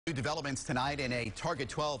New developments tonight in a Target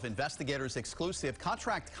 12 investigators exclusive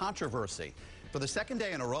contract controversy. For the second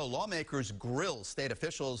day in a row, lawmakers grill state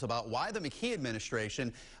officials about why the McKee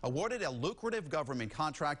administration awarded a lucrative government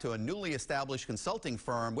contract to a newly established consulting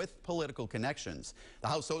firm with political connections. The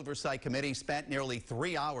House Oversight Committee spent nearly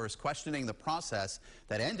 3 hours questioning the process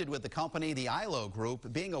that ended with the company, the ILO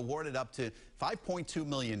Group, being awarded up to $5.2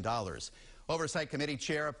 million. Oversight Committee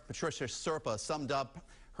Chair Patricia Serpa summed up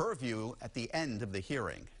her view at the end of the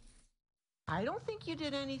hearing. I don't think you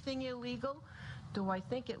did anything illegal. Do I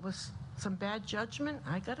think it was some bad judgment?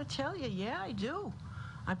 I gotta tell you, yeah, I do.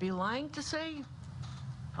 I'd be lying to say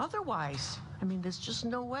otherwise. I mean, there's just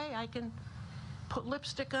no way I can put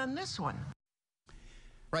lipstick on this one.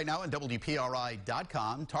 Right now on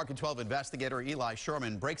WPRI.com, Target 12 investigator Eli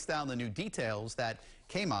Sherman breaks down the new details that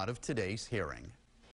came out of today's hearing.